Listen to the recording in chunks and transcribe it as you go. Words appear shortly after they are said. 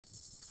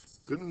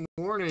Good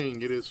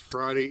morning. It is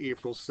Friday,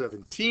 April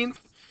 17th.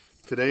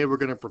 Today we're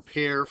going to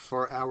prepare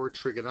for our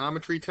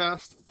trigonometry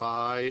test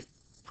by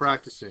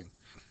practicing.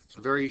 It's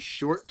a very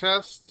short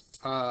test,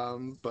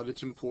 but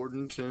it's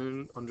important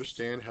to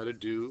understand how to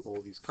do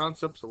all these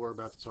concepts that we're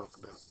about to talk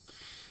about.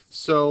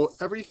 So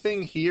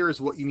everything here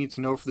is what you need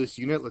to know for this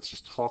unit. Let's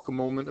just talk a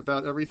moment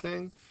about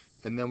everything,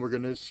 and then we're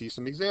going to see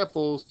some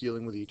examples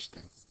dealing with each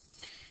thing.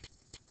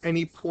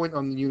 Any point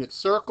on the unit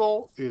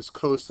circle is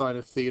cosine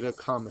of theta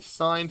comma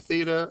sine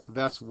theta.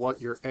 That's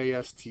what your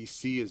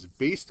ASTC is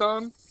based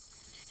on.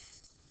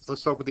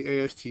 Let's start with the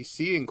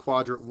ASTC. In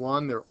quadrant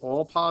 1, they're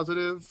all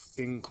positive.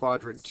 In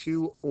quadrant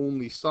 2,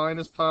 only sine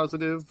is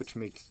positive, which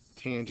makes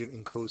tangent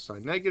and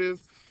cosine negative.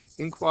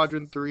 In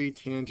quadrant 3,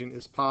 tangent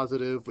is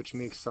positive, which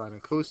makes sine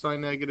and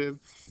cosine negative.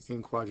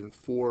 In quadrant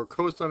 4,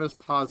 cosine is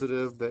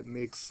positive, that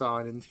makes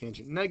sine and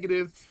tangent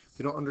negative. If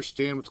you don't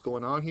understand what's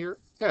going on here,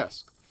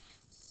 ask.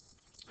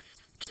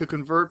 To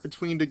convert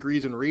between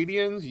degrees and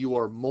radians, you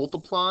are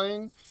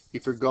multiplying.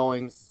 If you're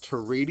going to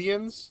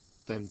radians,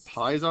 then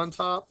pi is on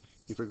top.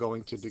 If you're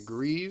going to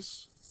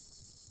degrees,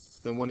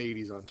 then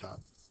 180 is on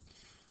top.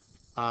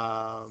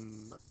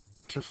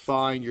 To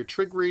find your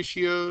trig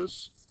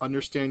ratios,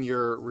 understand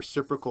your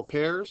reciprocal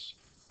pairs.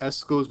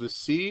 S goes with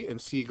C and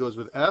C goes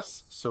with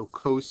S. So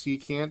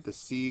cosecant, the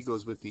C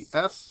goes with the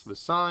S, the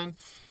sine.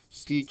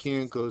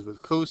 Secant goes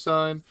with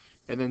cosine.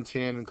 And then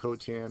tan and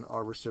cotan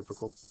are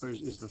reciprocal,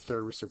 is the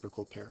third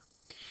reciprocal pair.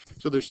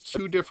 So there's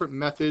two different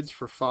methods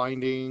for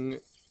finding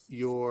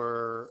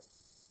your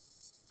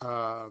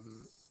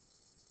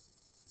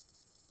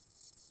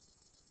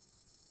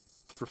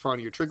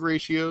trig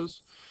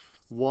ratios.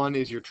 One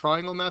is your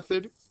triangle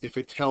method. If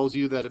it tells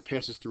you that it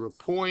passes through a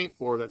point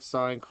or that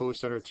sine,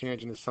 cosine, or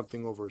tangent is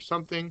something over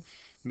something,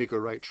 make a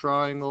right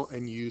triangle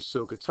and use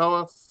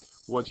SOHCAHTOA.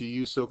 Once you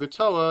use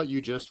SOHCAHTOA,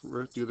 you just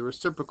do the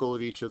reciprocal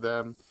of each of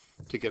them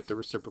to get the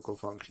reciprocal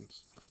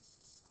functions.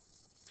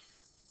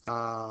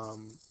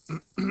 Know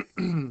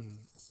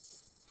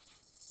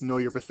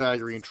your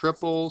Pythagorean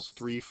triples: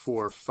 3,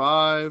 4,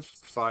 5,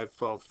 5,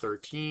 12,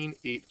 13,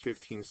 8,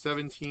 15,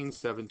 17,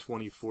 7,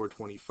 24,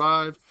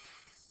 25.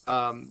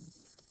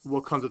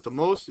 What comes at the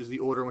most is the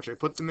order in which I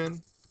put them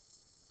in.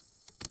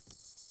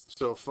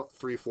 So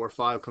 3, 4,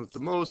 5 comes at the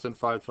most, then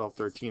 5, 12,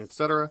 13,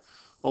 etc.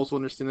 Also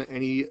understand that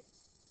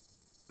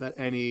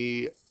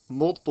any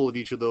multiple of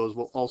each of those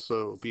will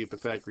also be a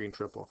Pythagorean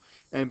triple.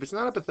 And if it's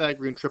not a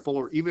Pythagorean triple,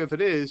 or even if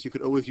it is, you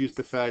could always use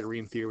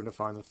Pythagorean theorem to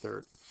find the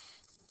third.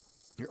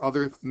 Your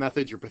other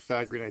method, your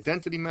Pythagorean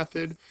identity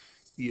method,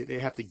 they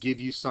have to give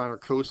you sine or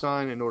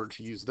cosine in order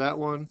to use that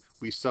one.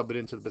 We sub it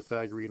into the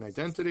Pythagorean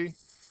identity.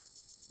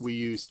 We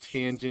use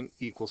tangent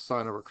equals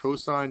sine over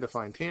cosine to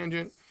find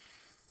tangent.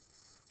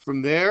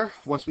 From there,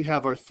 once we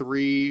have our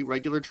three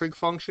regular trig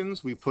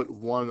functions, we put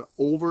 1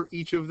 over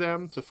each of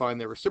them to find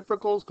their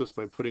reciprocals, because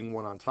by putting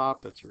 1 on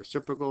top, that's your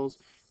reciprocals.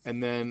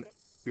 And then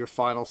your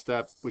final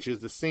step, which is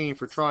the same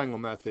for triangle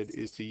method,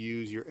 is to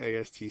use your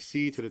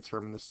ASTC to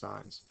determine the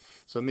sines.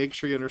 So make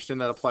sure you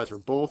understand that applies for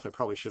both. I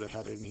probably should have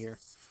had it in here,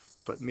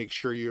 but make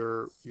sure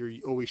you're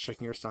always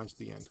checking your sines at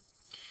the end.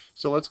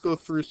 So let's go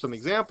through some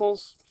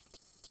examples,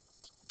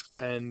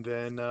 and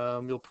then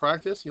you'll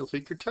practice, you'll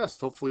take your test.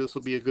 Hopefully this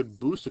will be a good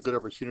boost, a good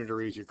opportunity to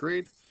raise your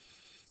grade.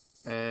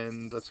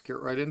 And let's get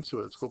right into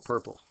it. Let's go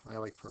purple. I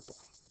like purple.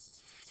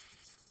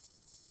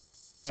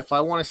 If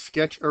I want to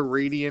sketch a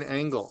radian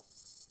angle,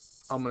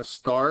 I'm going to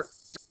start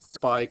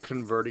by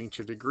converting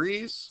to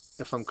degrees.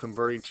 If I'm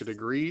converting to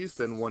degrees,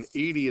 then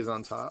 180 is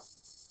on top,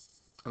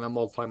 and I'm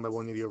multiplying by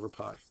 180 over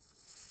pi.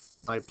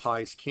 My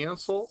pi's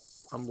cancel.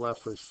 I'm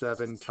left with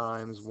 7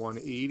 times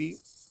 180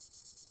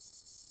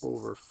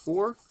 over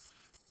 4.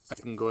 I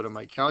can go to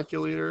my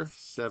calculator.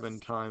 7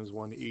 times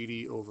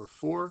 180 over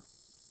 4.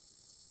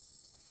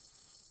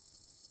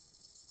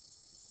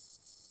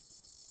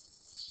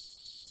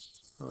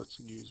 Let's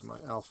use my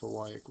alpha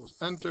y equals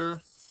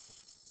enter,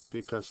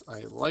 because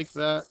I like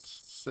that.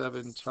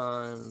 7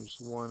 times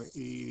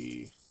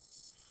 180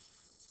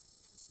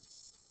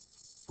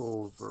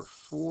 over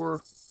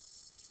 4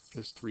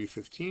 is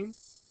 315.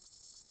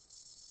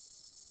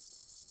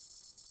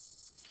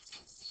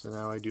 So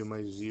now I do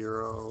my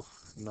 0,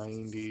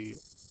 90,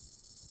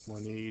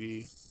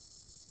 180,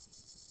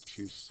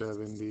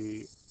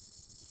 270,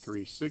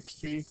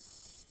 360.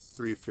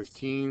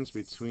 315s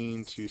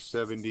between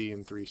 270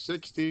 and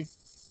 360.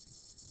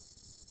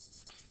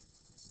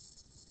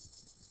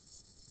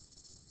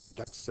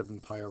 That's 7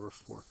 pi over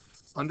 4.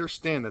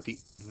 Understand that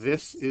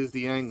this is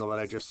the angle that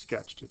I just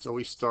sketched. It's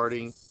always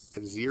starting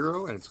at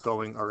 0 and it's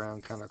going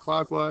around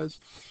counterclockwise.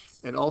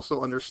 And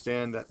also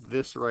understand that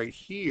this right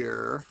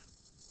here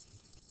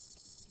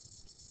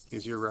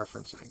is your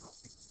reference angle.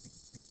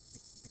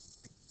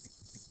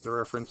 The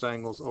reference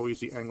angle is always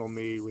the angle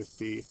made with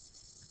the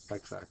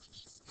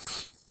x-axis.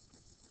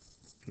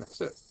 And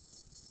that's it.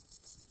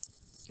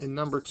 In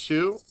number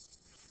 2,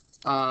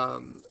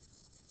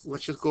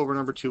 let's just go over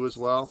number 2 as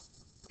well.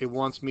 It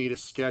wants me to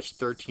sketch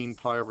 13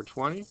 pi over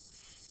 20.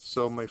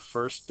 So my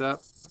first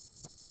step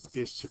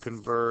is to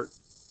convert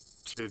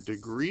to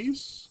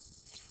degrees.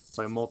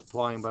 by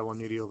multiplying by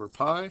 180 over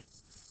pi.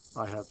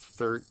 I have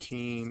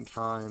 13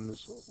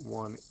 times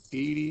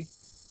 180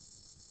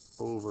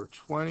 over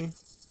 20.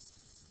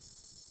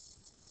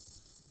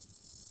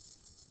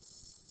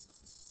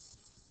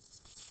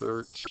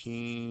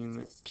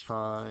 13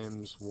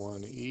 times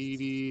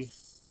 180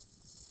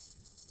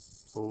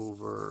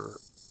 over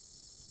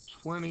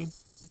 20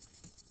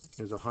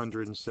 is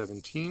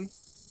 117.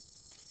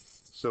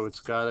 So it's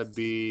got to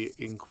be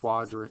in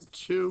quadrant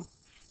 2,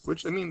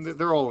 which, I mean,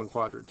 they're all in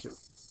quadrant 2.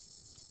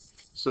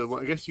 So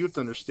what I guess you have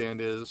to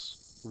understand is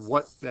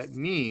what that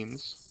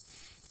means.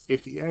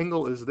 If the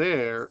angle is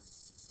there,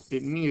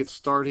 it means it's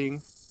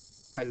starting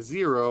at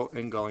 0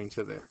 and going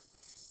to there.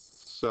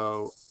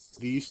 So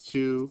these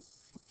two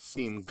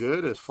seem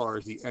good as far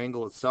as the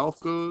angle itself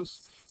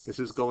goes. This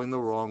is going the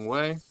wrong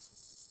way.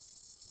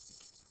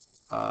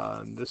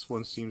 This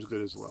one seems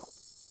good as well.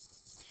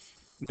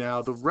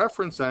 Now, the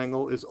reference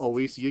angle is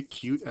always the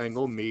acute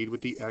angle made with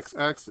the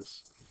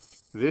x-axis.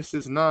 This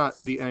is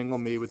not the angle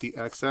made with the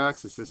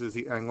x-axis. This is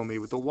the angle made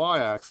with the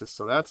y-axis,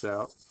 so that's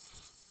out.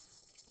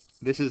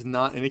 This is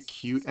not an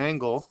acute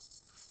angle,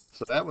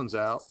 so that one's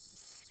out.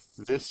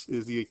 This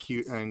is the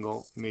acute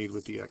angle made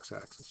with the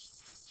x-axis.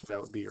 So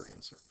that would be your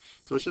answer.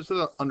 So it's just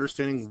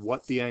understanding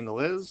what the angle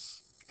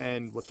is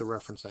and what the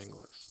reference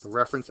angle is. The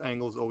reference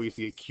angle is always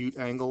the acute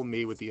angle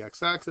made with the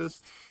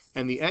x-axis,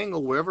 and the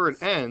angle, wherever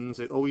it ends,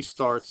 it always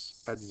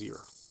starts at 0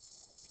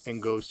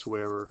 and goes to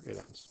wherever it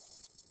ends.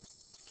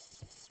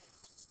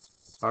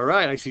 All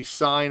right, I see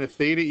sine of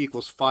theta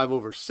equals 5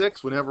 over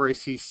 6. Whenever I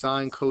see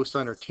sine,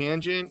 cosine, or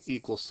tangent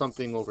equals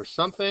something over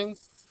something,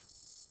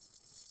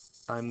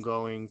 I'm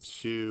going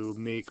to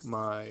make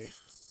my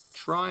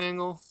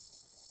triangle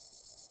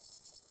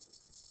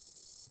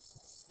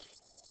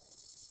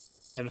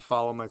and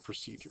follow my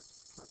procedure.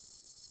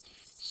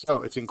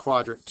 So it's in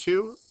quadrant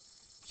 2.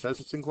 It says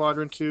it's in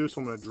quadrant 2,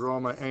 so I'm going to draw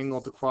my angle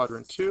to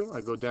quadrant 2.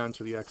 I go down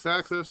to the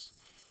x-axis.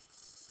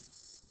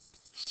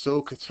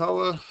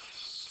 SOHCAHTOA.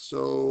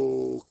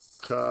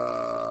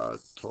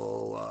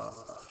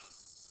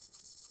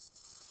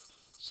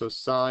 So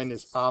sine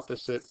is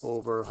opposite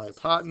over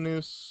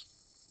hypotenuse.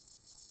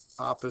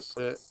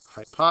 Opposite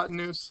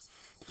hypotenuse.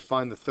 To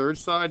find the third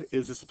side,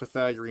 is this a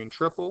Pythagorean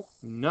triple?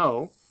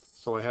 No.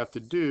 So I have to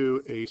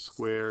do a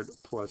squared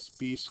plus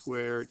b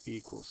squared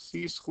equals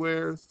c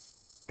squared.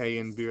 A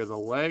and b are the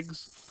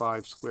legs,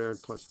 5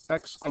 squared plus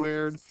x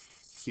squared.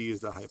 C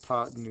is the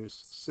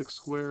hypotenuse, 6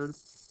 squared.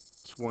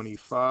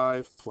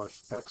 25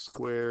 plus x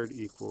squared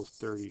equals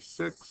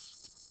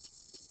 36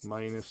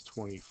 minus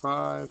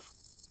 25.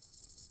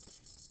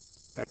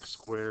 X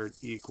squared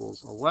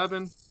equals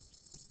 11.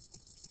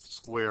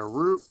 Square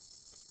root.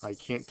 I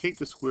can't take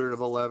the square root of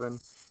 11,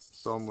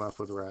 so I'm left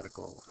with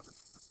radical 11.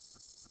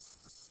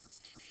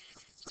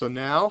 So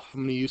now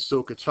I'm going to use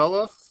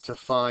SOHCAHTOA to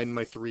find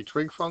my three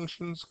trig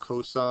functions.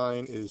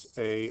 Cosine is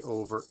a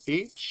over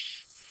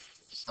h.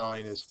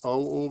 Sine is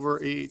o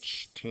over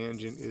h.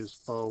 Tangent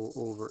is o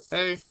over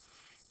a.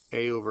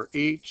 A over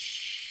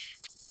h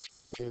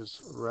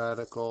is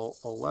radical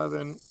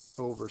 11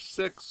 over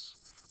 6.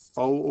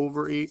 O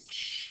over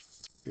h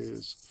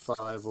is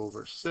 5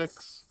 over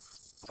 6.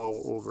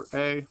 O over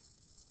a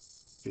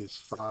is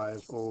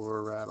 5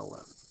 over rad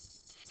 11.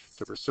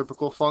 The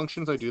reciprocal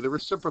functions, I do the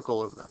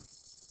reciprocal of them.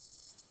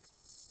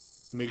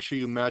 Make sure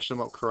you match them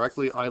up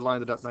correctly. I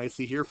lined it up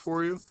nicely here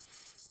for you,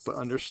 but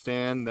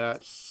understand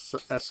that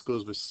s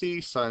goes with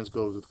c, sine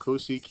goes with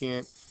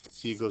cosecant,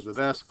 c goes with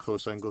s,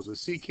 cosine goes with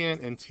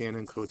secant, and tan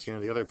and cotan are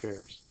the other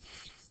pairs.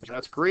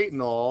 That's great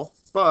and all,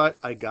 but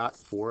I got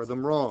 4 of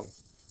them wrong,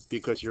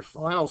 because your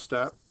final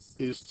step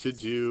is to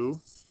do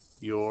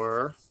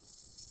your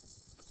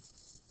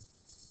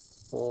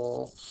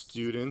all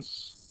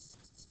students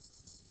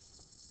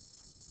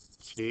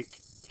take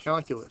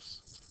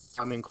calculus.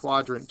 I'm in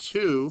quadrant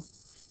 2,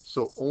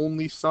 so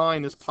only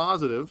sine is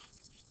positive,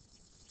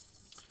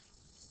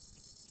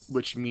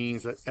 which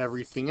means that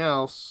everything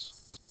else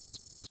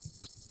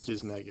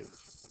is negative.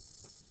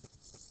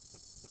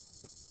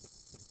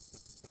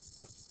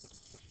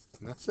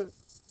 And that's it.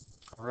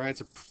 All right,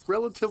 it's a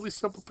relatively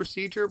simple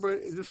procedure,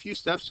 but there's a few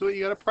steps to it.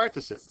 You got to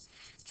practice it.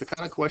 It's the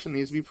kind of question that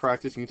needs to be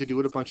practiced. You need to do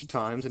it a bunch of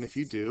times, and if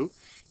you do,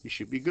 you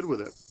should be good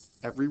with it.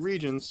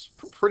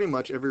 Pretty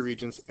much every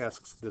Regents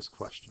asks this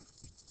question.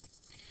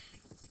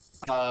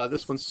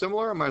 This one's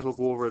similar. I might as well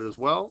go over it as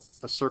well.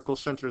 A circle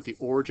centered at the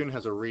origin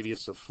has a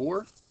radius of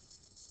 4.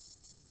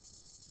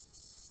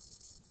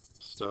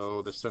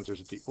 So the center's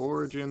at the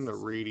origin. The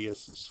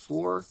radius is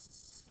 4.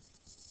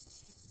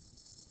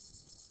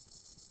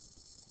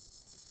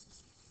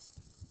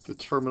 The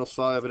terminal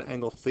side of an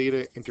angle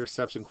theta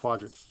intercepts in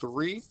quadrant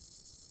 3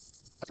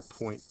 at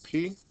point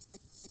P.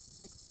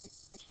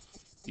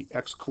 The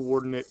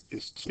x-coordinate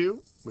is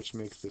 2, which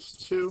makes this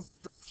 2.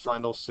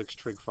 Find all 6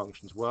 trig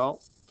functions.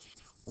 Well,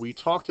 we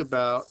talked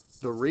about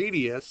the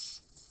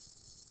radius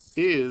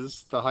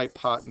is the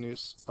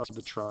hypotenuse of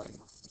the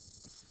triangle.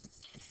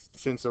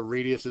 Since a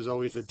radius is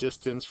always the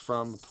distance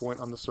from the point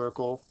on the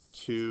circle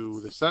to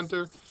the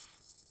center,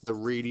 the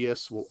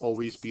radius will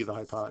always be the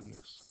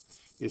hypotenuse.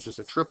 Is this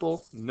a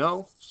triple?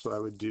 No. So I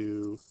would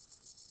do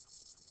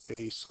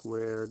a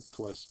squared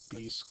plus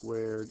b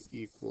squared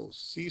equals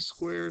c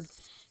squared.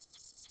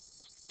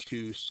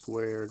 2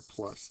 squared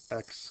plus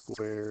x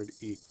squared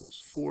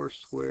equals 4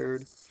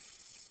 squared.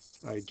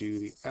 I do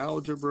the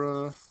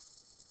algebra.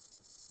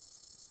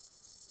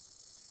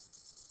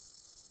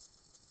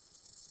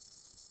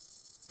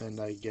 And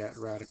I get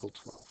radical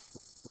 12.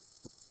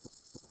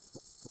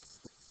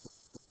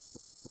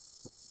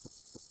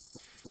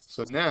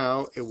 So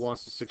now it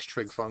wants the 6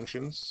 trig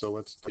functions. So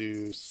let's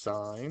do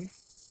sine,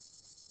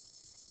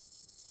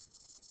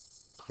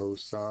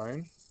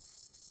 cosine,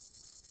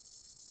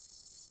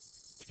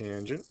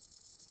 tangent.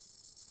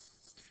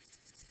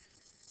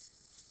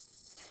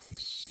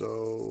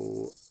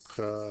 So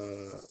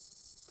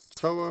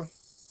toa.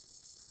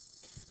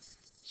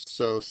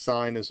 So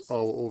sine is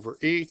O over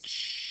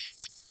H,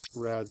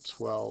 rad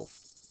 12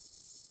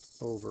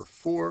 over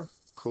 4.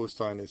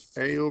 Cosine is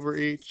A over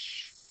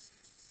H.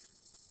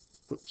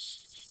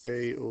 Oops,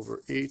 A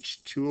over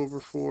H, 2 over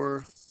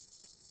 4.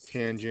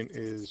 Tangent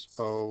is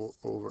O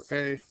over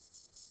A,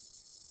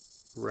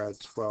 rad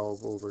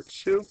 12 over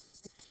 2.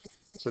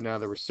 So now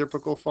the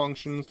reciprocal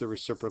functions, the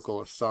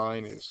reciprocal of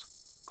sine is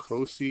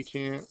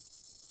cosecant.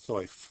 So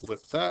I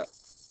flip that.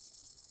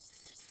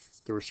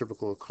 The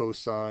reciprocal of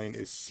cosine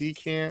is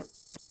secant.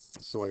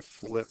 So I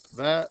flip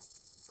that.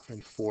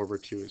 And 4 over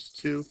 2 is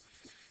 2.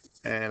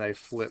 And I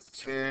flip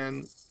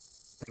tan.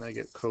 And I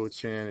get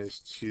cotan is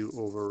 2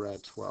 over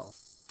rad 12.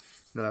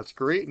 Now that's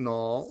great and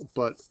all,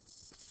 but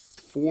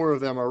 4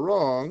 of them are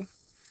wrong.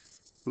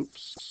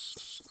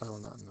 Oops. I do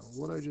not know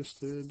what I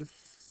just did.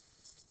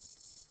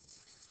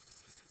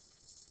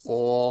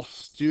 All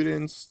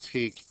students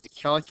take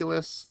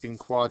calculus in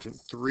quadrant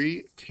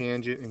 3.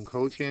 Tangent and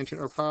cotangent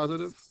are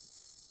positive.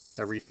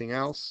 Everything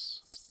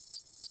else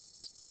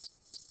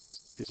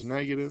is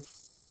negative.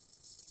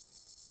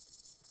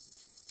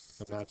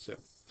 And that's it.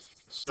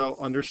 So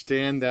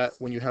understand that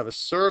when you have a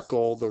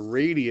circle, the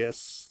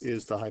radius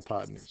is the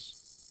hypotenuse.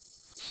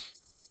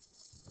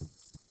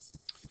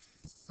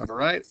 All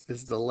right,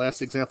 this is the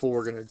last example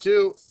we're going to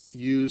do.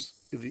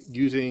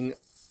 Using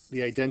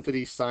the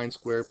identity sine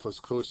squared plus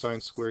cosine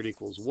squared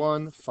equals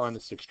 1. Find the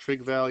 6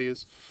 trig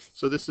values.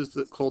 So this is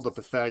called the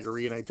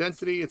Pythagorean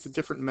identity. It's a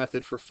different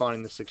method for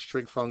finding the 6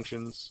 trig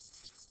functions.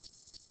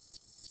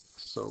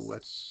 So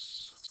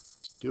let's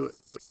do it.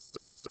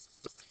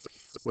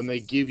 When they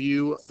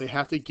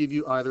have to give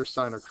you either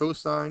sine or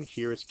cosine.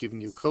 Here it's giving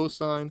you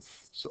cosine.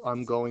 So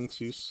I'm going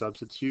to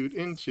substitute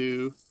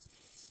into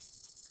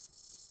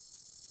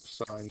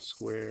sine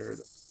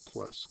squared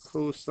plus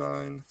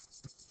cosine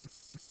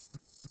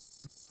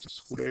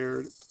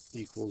squared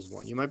equals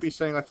 1. You might be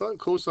saying, I thought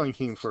cosine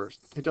came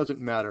first. It doesn't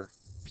matter.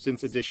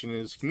 Since addition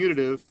is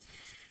commutative,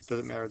 it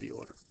doesn't matter the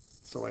order.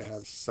 So I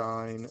have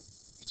sine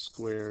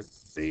squared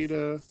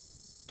theta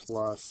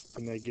plus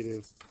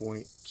negative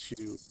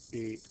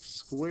 0.28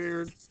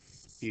 squared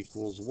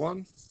equals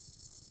 1.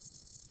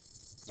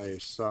 I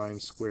have sine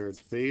squared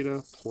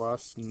theta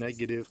plus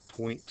negative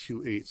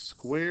 0.28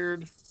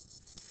 squared.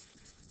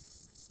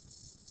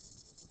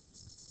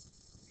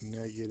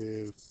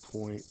 Negative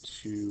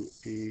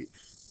 0.28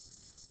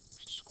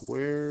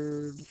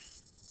 squared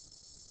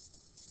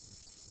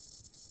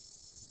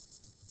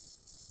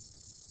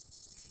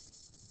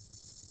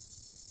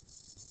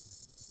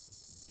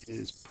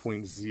is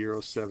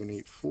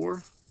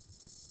 0.0784.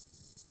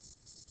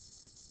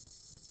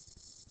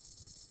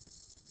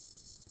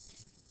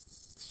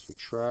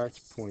 Subtract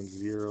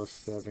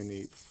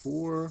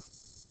 0.0784.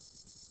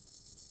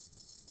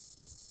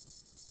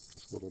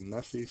 It's a little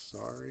messy,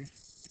 sorry.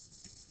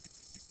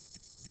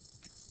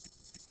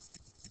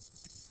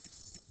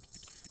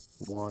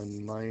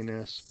 One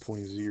minus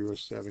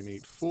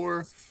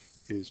 0.0784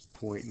 is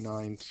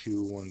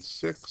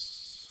 0.9216.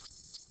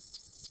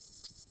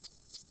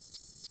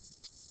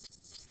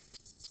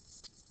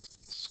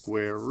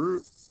 Square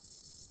root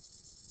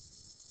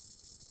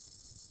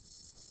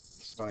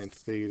sine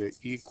theta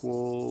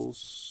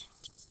equals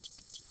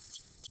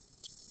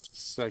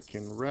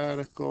second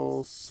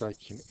radical,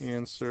 second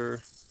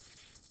answer,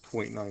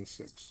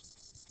 0.96.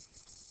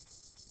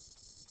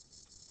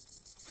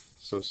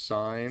 So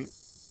sine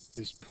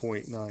is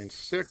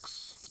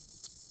 0.96.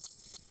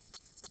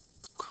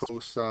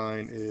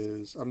 Cosine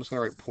is, I'm just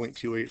going to write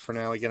 0.28 for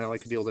now. Again, I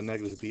like to deal with the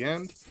negatives at the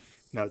end.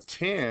 Now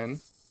tan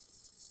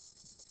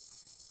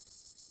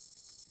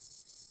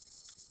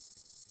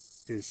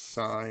is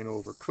sine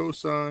over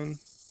cosine.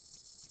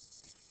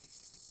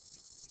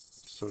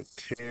 So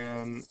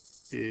tan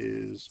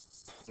is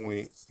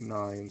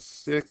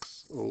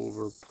 0.96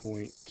 over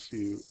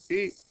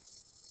 0.28.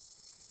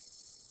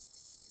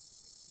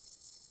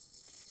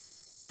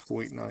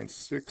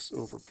 0.96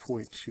 over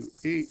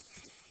 0.28.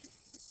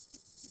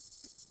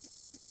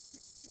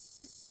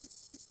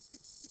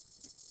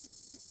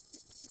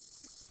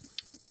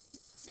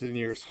 To the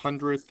nearest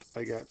hundredth,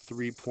 I got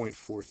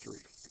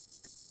 3.43.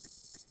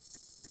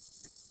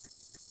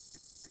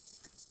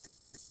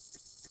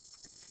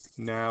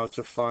 Now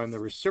to find the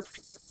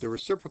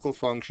reciprocal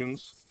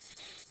functions,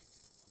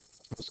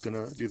 I'm just going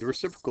to do the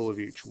reciprocal of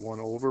each.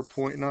 1 over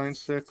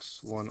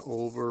 0.96, 1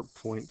 over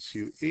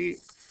 0.28,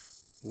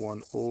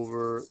 1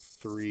 over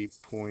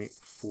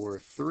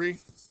 3.43,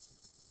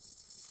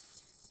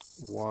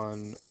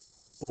 1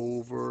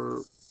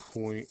 over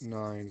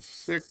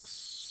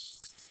 0.96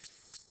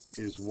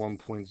 is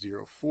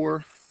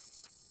 1.04.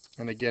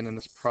 And again, in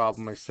this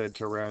problem, I said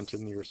to round to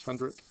the nearest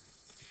hundredth.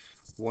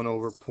 1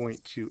 over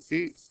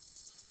 0.28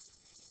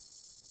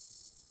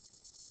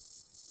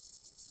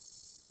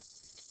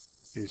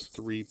 is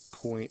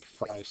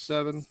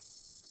 3.57.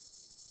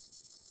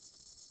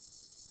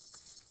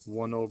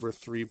 1 over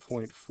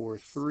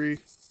 3.43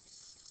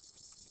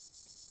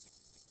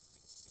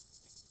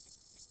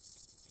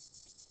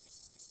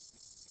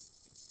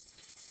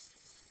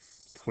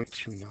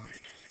 0.29.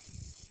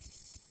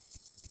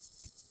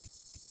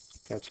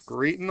 That's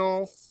great and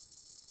all,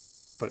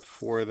 but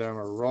 4 of them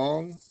are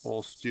wrong.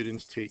 All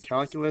students take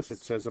calculus.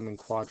 It says I'm in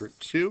quadrant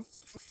 2.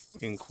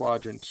 In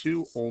quadrant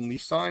 2, only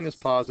sign is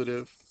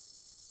positive,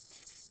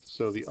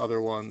 so the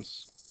other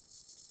ones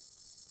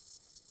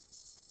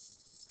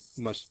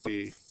must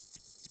be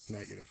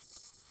negative.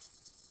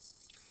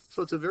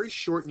 So it's a very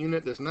short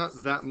unit. There's not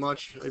that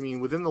much. I mean,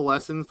 within the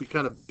lessons, we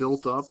kind of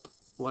built up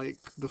like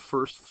the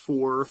first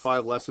 4 or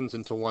 5 lessons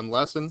into one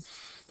lesson.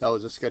 That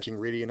was just sketching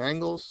radian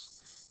angles.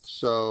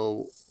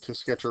 So to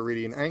sketch a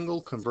radian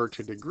angle, convert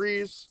to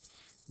degrees.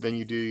 Then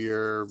you do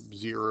your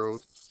 0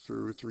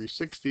 through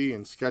 360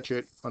 and sketch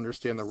it.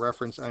 Understand the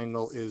reference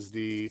angle is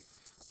the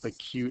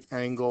acute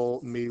angle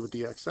made with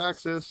the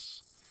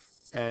x-axis,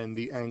 and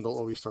the angle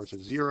always starts at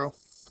 0.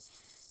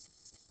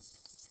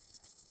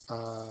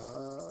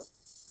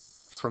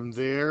 From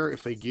there,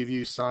 if they give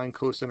you sine,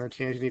 cosine, or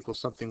tangent equals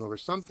something over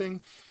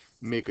something,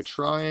 make a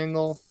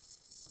triangle.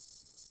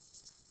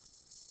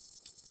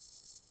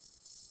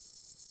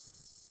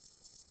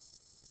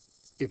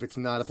 If it's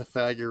not a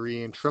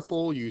Pythagorean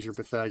triple, use your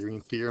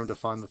Pythagorean theorem to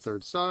find the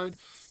third side.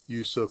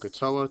 Use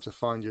SOHCAHTOA to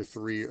find your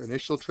 3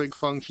 initial trig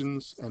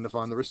functions, and to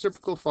find the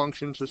reciprocal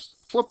functions, just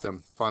flip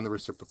them, find the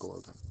reciprocal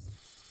of them.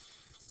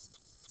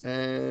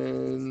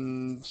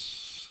 And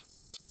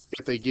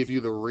if they give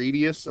you the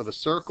radius of a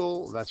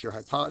circle, that's your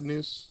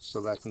hypotenuse, so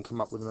that can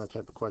come up within that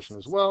type of question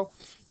as well.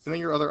 And then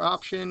your other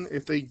option,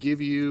 if they give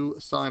you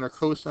sine or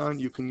cosine,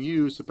 you can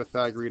use the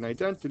Pythagorean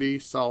identity,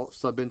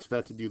 sub into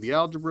that to do the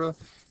algebra.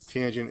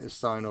 Tangent is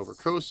sine over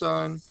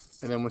cosine.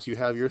 And then once you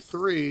have your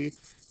 3,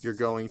 you're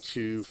going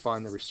to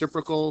find the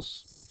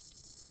reciprocals,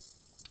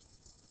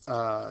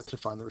 to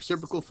find the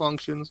reciprocal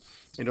functions.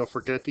 And don't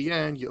forget at the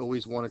end, you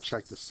always want to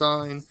check the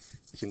sign.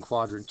 It's in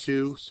quadrant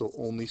 2, so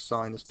only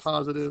sign is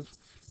positive.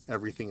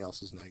 Everything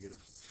else is negative.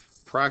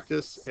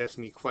 Practice. Ask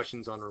me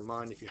questions on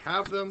Remind if you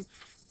have them.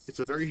 It's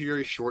a very,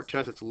 very short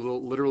test. It's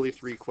literally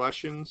 3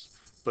 questions,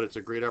 but it's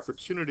a great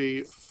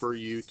opportunity for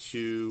you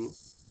to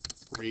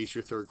raise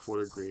your 3rd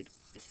quarter grade.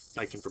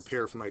 I can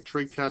prepare for my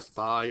trig test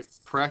by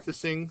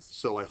practicing,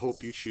 so I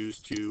hope you choose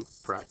to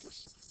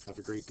practice. Have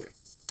a great day.